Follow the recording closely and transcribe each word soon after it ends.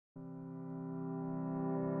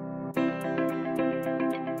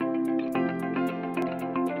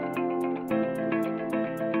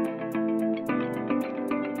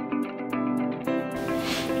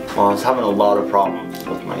Well, I was having a lot of problems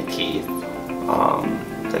with my teeth.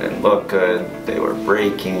 They didn't look good, they were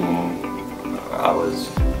breaking. I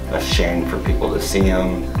was ashamed for people to see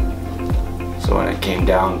them. So when it came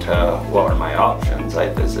down to what are my options,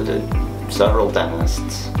 I visited several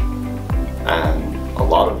dentists, and a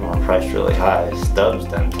lot of them were priced really high. Stubbs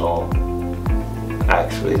Dental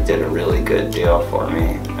actually did a really good deal for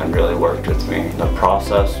me and really worked with me. The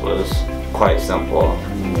process was quite simple.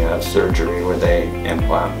 You have surgery where they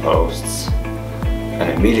implant posts, and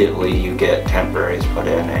immediately you get temporaries put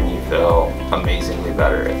in and you feel amazingly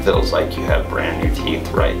better. It feels like you have brand new teeth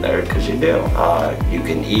right there, because you do. You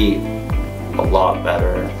can eat a lot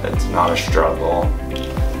better. It's not a struggle.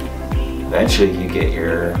 Eventually you get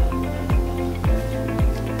your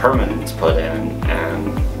permanents put in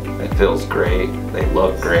and it feels great. They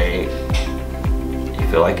look great. You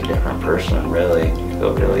feel like a different person, really. You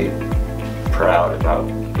feel really proud about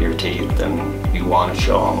your teeth and you want to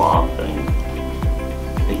show them off, and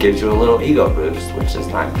it gives you a little ego boost, which is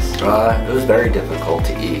nice. It was very difficult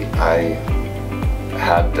to eat. I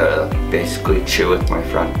had to basically chew with my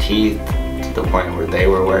front teeth to the point where they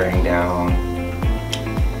were wearing down.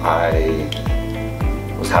 I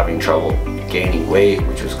was having trouble gaining weight,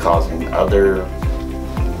 which was causing other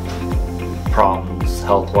problems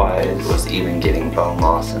health-wise. Was even getting bone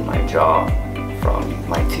loss in my jaw from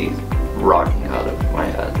my teeth rotting out of my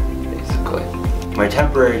head, basically. My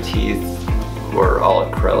temporary teeth were all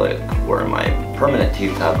acrylic, where my permanent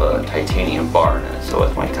teeth have a titanium bar in it. So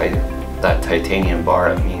with that titanium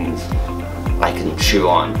bar, it means I can chew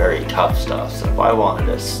on very tough stuff. So if I wanted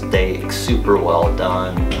a steak super well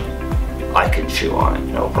done, I could chew on it,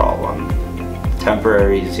 no problem.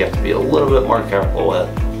 Temporaries you have to be a little bit more careful with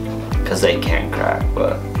because they can crack,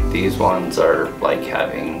 but these ones are like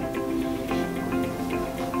having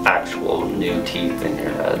actual new teeth in your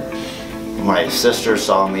head. My sister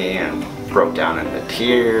saw me and broke down into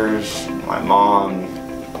tears. My mom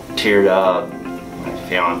teared up. My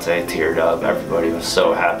fiance teared up. Everybody was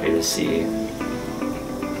so happy to see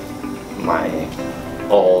my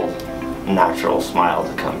old natural smile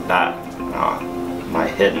to come back, not my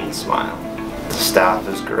hidden smile. The staff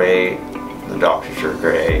is great. The doctors are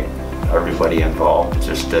great. Everybody involved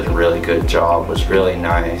just did a really good job, was really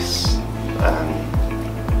nice, and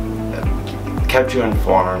kept you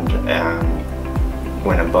informed and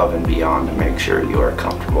went above and beyond to make sure you are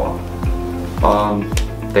comfortable.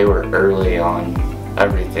 They were early on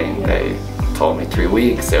everything. They told me 3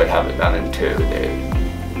 weeks, they would have it done in 2. They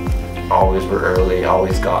always were early,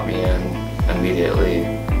 always got me in immediately.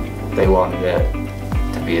 They wanted it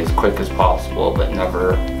to be as quick as possible, but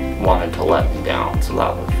never wanted to let me down, so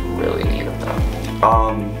that was really neat of them.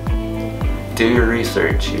 Do your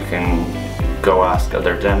research. You can go ask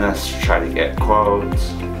other dentists, try to get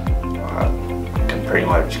quotes. I can pretty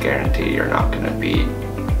much guarantee you're not going to beat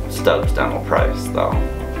Stubbs dental price, though.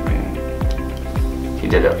 I mean, he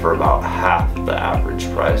did it for about half the average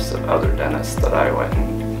price of other dentists that I went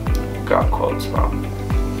and got quotes from.